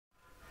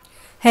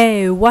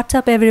Hey, what's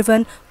up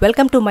everyone?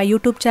 Welcome to my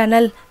YouTube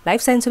channel Life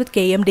Science with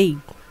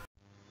KMD.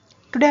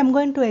 Today I'm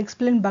going to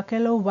explain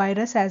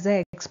Baculovirus as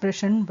an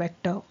expression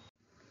vector.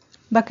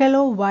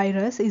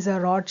 Baculovirus is a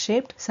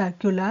rod-shaped,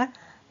 circular,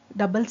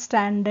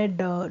 double-stranded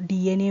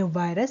DNA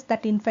virus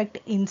that infect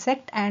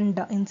insect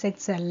and insect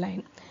cell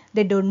line.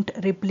 They don't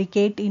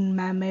replicate in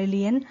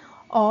mammalian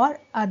or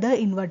other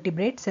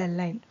invertebrate cell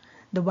line.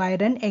 The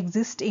virion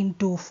exists in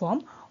two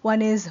forms.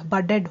 One is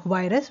budded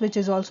virus, which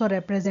is also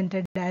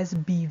represented as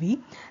BV.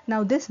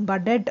 Now this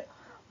budded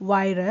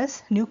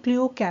virus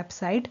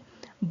nucleocapsid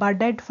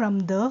budded from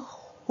the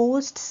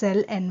host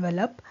cell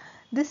envelope.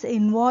 This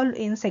involved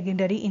in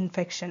secondary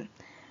infection.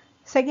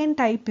 Second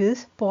type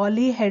is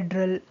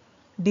polyhedral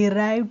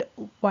derived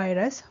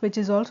virus, which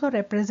is also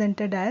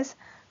represented as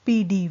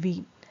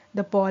PDV.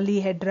 The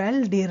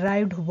polyhedral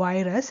derived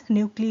virus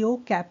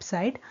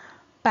nucleocapsid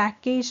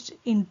packaged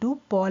into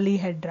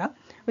polyhedra,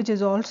 which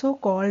is also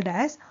called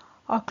as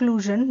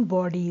occlusion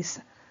bodies.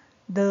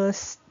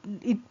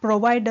 It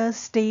provides a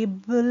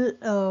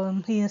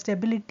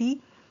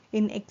stability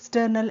in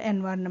external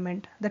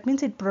environment. That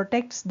means it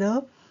protects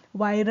the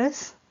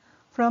virus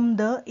from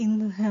the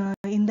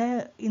in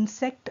the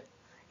insect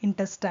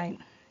intestine.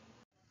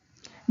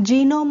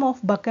 Genome of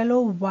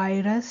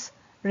baculovirus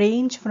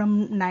range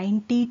from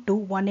 90 to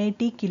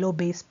 180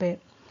 kilobase pair.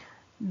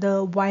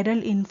 The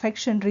viral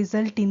infection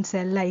result in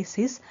cell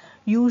lysis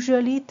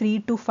usually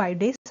 3 to 5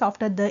 days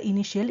after the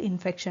initial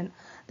infection.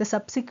 The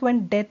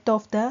subsequent death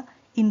of the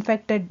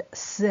infected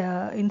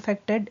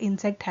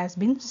insect has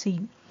been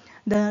seen.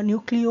 The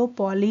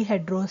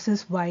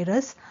nucleopolyhedrosis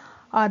virus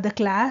are the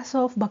class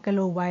of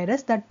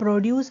baculovirus that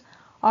produce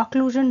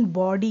occlusion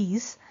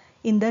bodies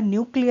in the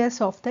nucleus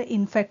of the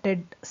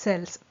infected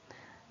cells.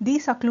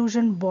 This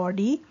occlusion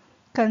body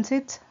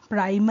consists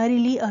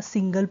primarily a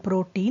single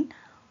protein,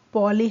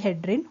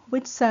 polyhedrin,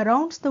 which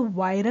surrounds the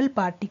viral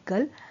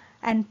particle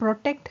and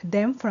protect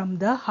them from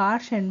the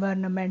harsh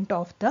environment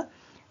of the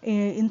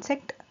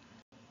insect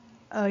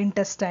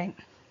intestine.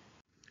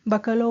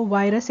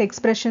 Baculovirus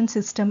expression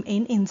system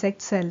in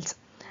insect cells.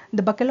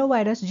 The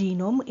baculovirus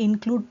genome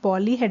include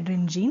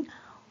polyhedrin gene,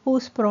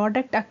 whose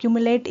product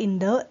accumulate in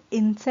the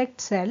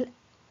insect cell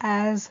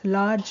as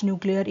large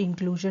nuclear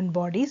inclusion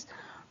bodies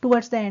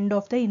towards the end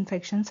of the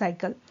infection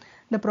cycle.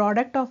 The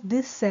product of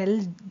this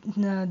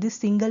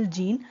single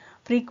gene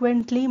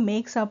frequently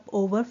makes up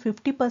over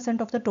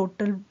 50% of the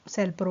total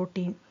cell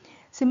protein.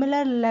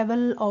 Similar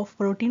level of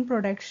protein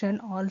production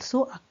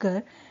also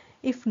occur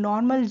if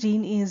normal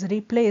gene is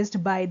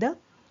replaced by the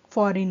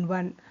foreign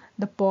one.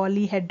 The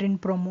polyhedrin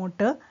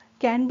promoter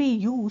can be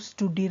used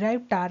to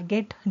derive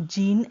target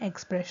gene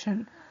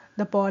expression.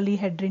 The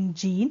polyhedrin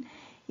gene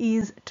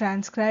is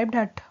transcribed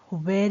at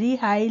very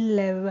high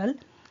level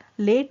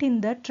late in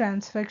the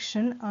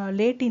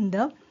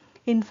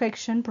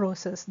infection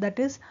process, that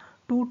is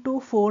 2 to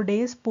 4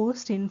 days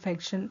post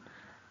infection.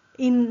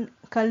 In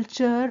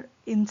culture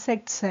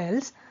insect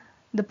cells,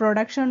 the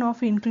production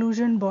of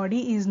inclusion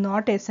body is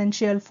not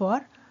essential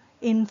for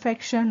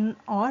infection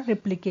or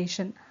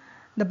replication.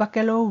 The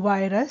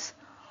baculovirus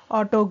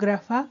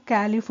autographa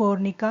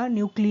californica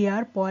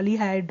nuclear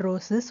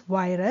polyhedrosis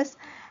virus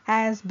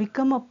has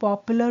become a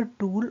popular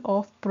tool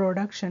of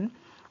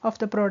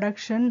the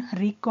production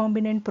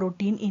recombinant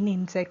protein in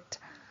insect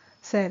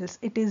cells.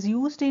 It is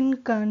used in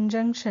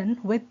conjunction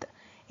with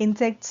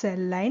insect cell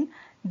line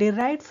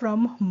derived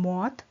from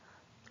moth,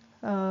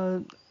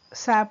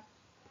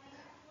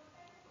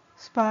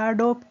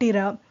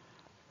 Spardoptera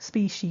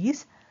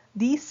species.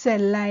 These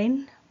cell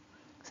line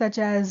such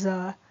as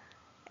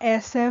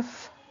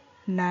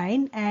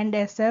SF9 and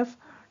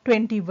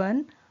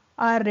SF21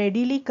 are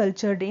readily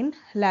cultured in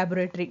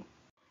laboratory.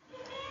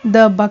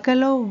 The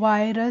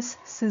baculovirus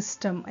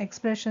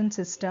expression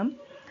system.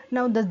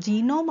 Now the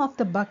genome of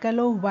the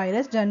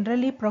baculovirus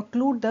generally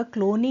preclude the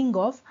cloning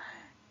of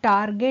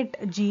target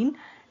gene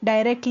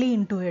directly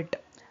into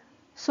it.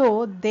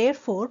 So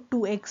therefore,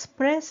 to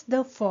express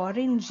the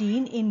foreign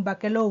gene in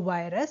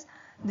baculovirus,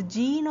 the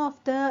gene of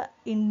the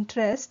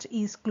interest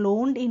is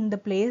cloned in the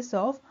place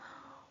of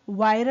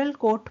viral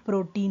coat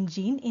protein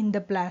gene in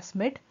the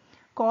plasmid,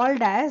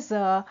 called as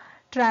a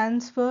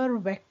transfer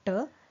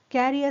vector,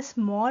 carry a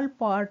small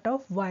part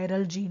of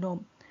viral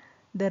genome.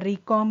 The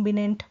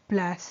recombinant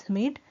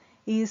plasmid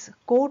is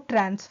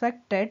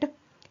co-transfected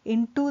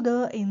into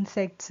the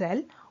insect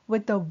cell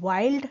with the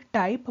wild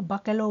type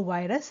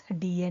baculovirus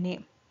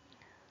DNA.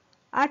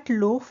 At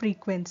low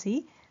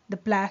frequency, the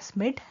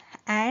plasmid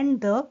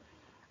and the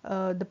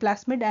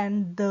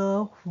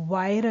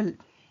viral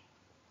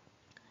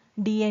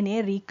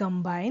DNA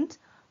recombines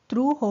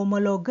through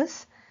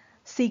homologous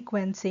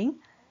sequencing,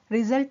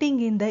 resulting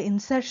in the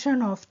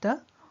insertion of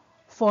the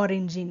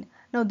foreign gene.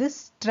 Now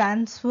this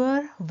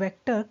transfer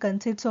vector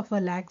consists of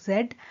a lag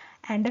Z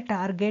and a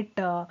target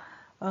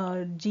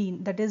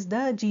gene, that is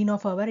the gene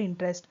of our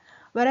interest,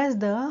 whereas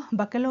the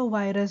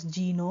baculovirus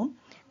genome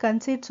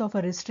consists of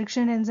a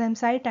restriction enzyme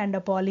site and a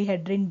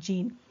polyhedrin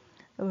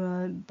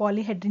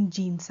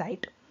gene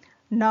site.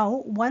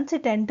 Now once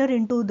it enter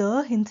into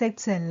the insect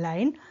cell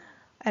line,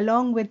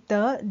 along with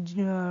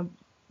the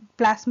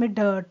plasmid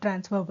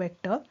transfer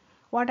vector.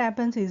 What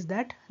happens is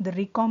that the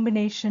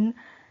recombination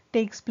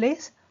takes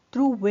place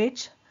through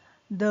which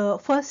the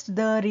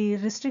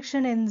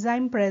restriction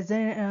enzyme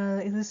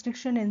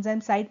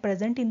site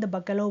present in the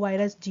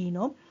baculovirus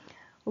genome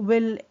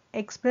will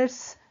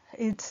express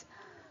its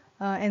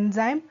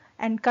enzyme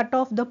and cut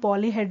off the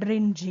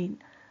polyhedrin gene.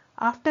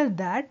 After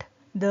that,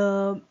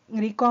 the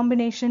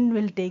recombination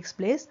will take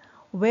place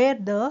where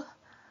the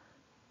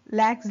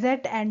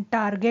LAGZ and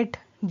target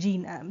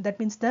gene, that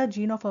means the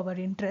gene of our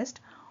interest,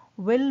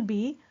 will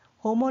be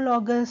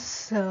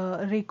homologous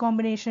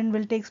recombination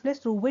will take place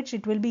through which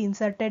it will be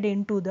inserted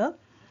into the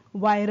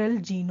viral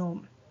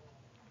genome.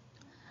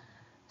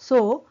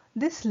 So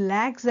this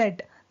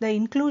LAGZ, the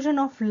inclusion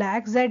of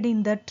LAGZ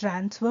in the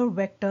transfer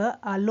vector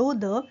allow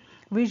the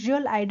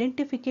visual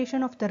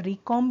identification of the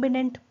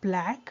recombinant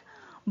plaque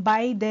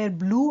by their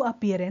blue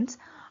appearance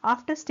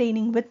after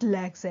staining with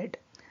LAGZ.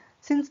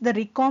 Since the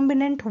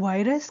recombinant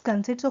virus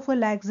consists of a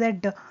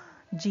LAGZ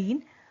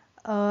gene,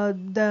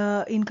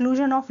 the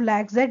inclusion of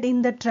LAGZ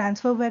in the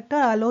transfer vector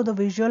allow the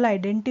visual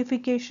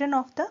identification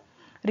of the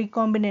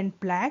recombinant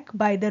plaque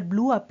by their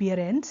blue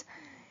appearance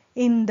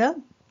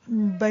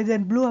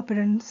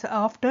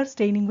after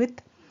staining with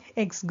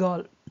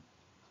XGAL.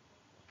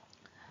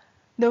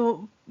 The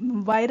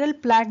viral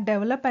plaque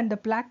developed and the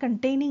plaque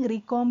containing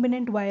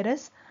recombinant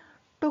virus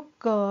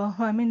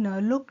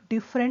look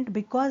different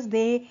because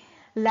they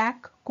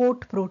lack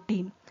coat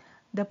protein.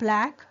 The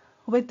plaque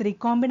with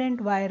recombinant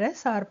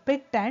virus are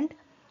picked and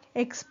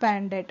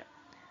expanded.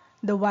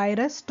 The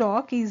virus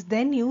stock is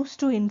then used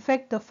to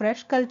infect the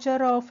fresh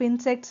culture of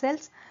insect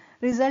cells,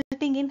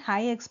 resulting in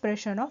high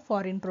expression of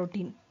foreign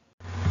protein.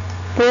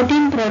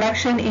 Protein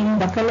production in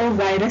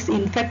baculovirus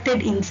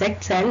infected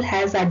insect cell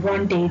has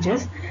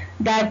advantages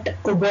that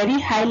a very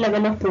high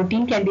level of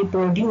protein can be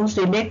produced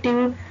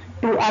relative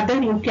to other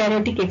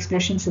eukaryotic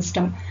expression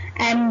system,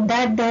 and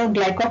that the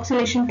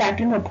glycosylation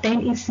pattern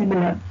obtained is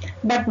similar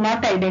but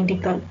not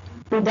identical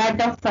to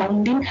that of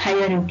found in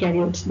higher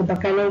eukaryotes. The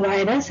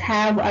baculovirus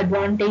have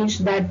advantage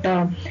that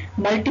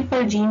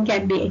multiple gene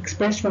can be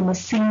expressed from a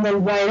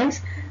single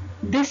virus.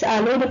 This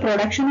allow the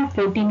production of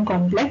protein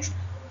complex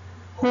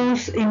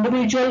whose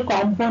individual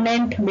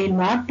component may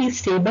not be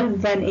stable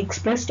when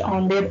expressed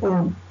on their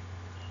own.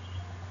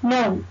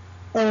 Now,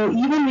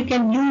 even we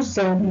can use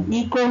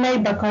E.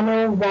 coli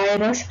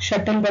baculovirus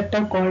shuttle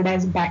vector called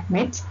as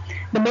BACMEDs.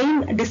 The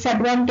main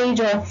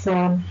disadvantage of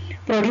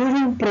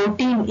producing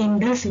protein in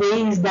this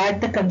way is that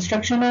the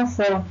construction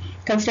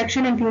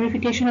and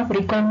purification of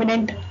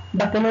recombinant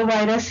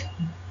baculovirus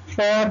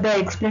for the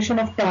expression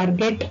of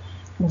target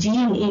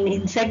gene in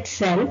insect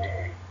cell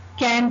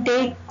can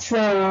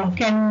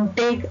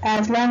take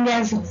as long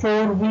as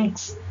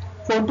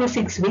 4 to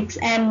 6 weeks,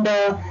 and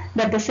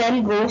that the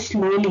cell grows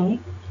slowly,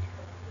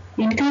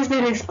 increase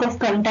the risk of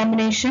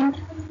contamination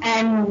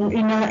and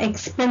in an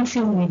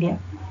expensive media.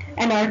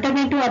 An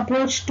alternative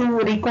approach to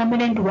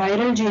recombinant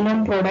viral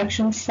genome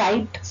production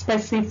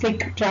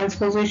site-specific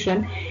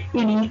transposition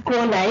in E.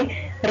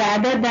 coli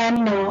rather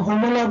than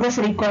homologous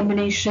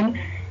recombination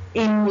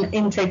in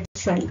insect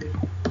cell.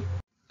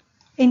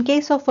 In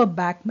case of a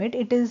BACMED,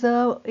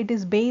 it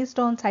is based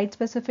on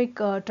site-specific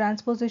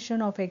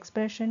transposition of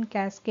expression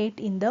cascade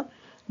in the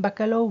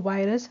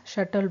baculovirus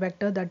shuttle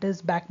vector, that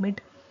is BACMED,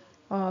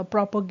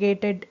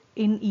 propagated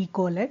in E.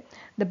 coli.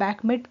 The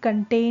BACMED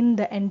contain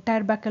the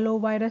entire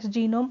baculovirus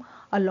genome,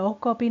 a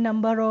log copy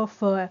number of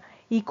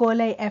E.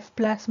 coli F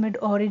plasmid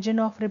origin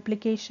of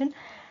replication,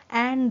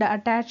 and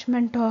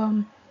attachment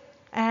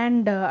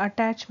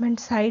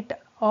site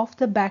of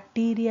the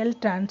bacterial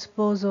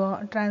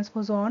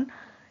transposon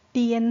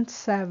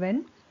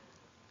TN7,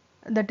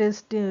 that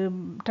is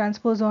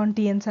transposon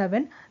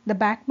TN7. The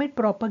BACMED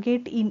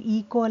propagate in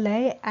E.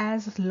 coli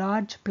as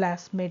large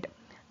plasmid.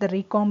 The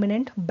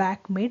recombinant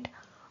BACMED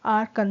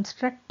are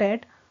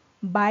constructed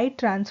by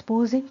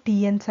transposing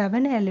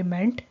TN7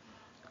 element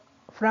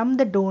from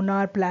the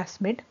donor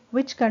plasmid,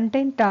 which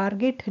contain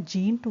target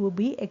gene to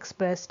be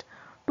expressed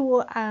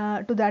to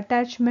the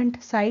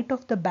attachment site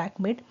of the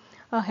BACMED.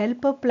 A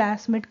helper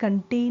plasmid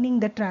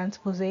containing the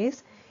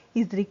transposase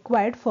is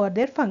required for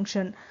their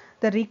function.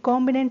 The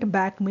recombinant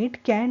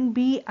BACMED can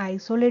be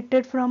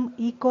isolated from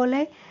E.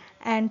 coli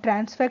and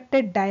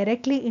transfected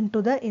directly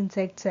into the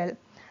insect cell.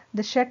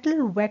 The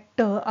shuttle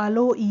vector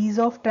allow ease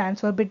of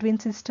transfer between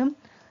system,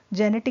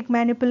 genetic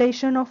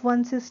manipulation of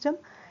one system,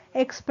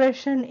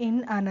 expression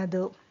in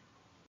another.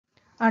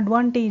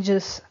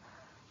 Advantages: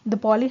 the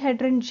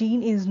polyhedrin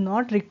gene is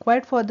not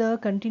required for the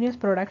continuous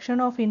production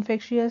of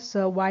infectious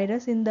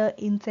virus in the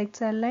insect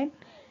cell line.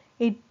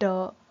 Its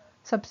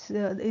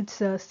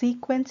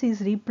sequence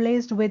is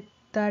replaced with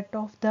that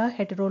of the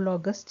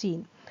heterologous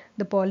gene.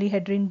 The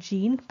polyhedrin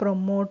gene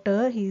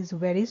promoter is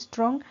very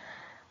strong.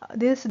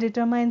 This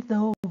determines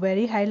the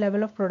very high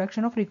level of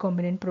production of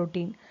recombinant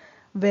protein.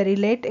 Very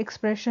late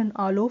expression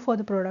allow for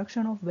the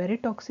production of very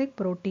toxic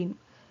protein.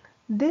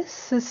 This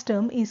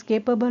system is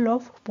capable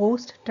of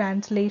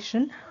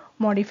post-translation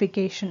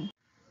modification.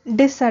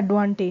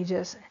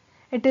 Disadvantages: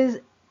 it is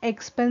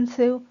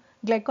expensive.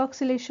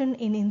 Glycosylation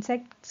in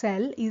insect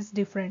cell is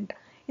different.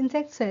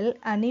 Insect cell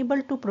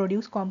unable to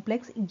produce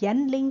complex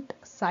N-linked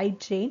side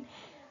chain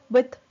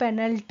with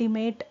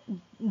penultimate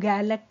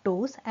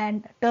galactose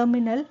and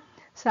terminal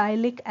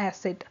salicylic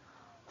acid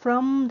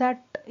from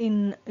that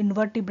in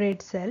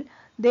invertebrate cell,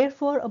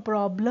 therefore a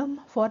problem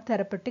for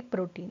therapeutic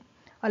protein.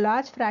 A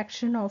large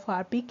fraction of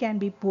RP can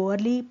be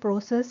poorly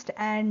processed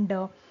and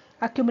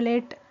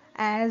accumulate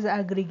as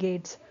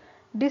aggregates.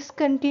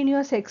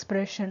 Discontinuous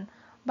expression.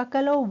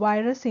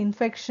 Baculovirus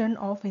infection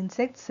of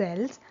insect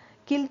cells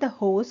kill the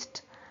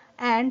host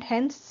and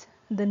hence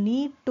the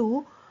need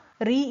to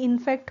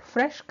reinfect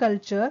fresh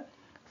culture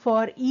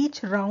for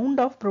each round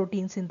of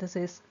protein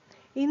synthesis.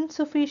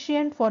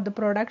 Insufficient for the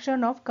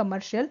production of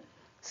commercial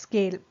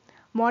scale.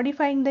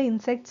 Modifying the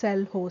insect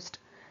cell host.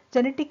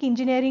 Genetic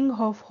engineering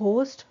of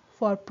host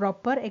for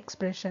proper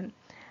expression.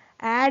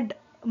 Add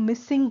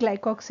missing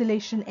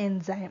glycosylation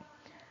enzyme.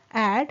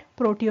 Add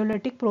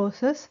proteolytic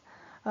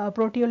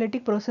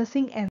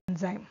processing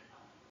enzyme.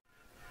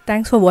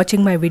 Thanks for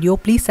watching my video.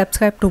 Please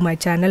subscribe to my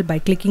channel by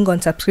clicking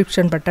on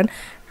subscription button.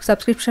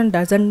 Subscription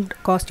doesn't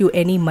cost you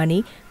any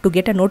money. To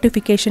get a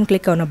notification,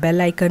 click on a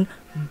bell icon.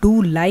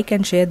 Do like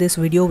and share this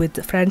video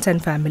with friends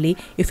and family.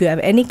 If you have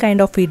any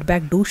kind of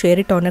feedback, do share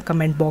it on a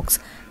comment box.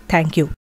 Thank you.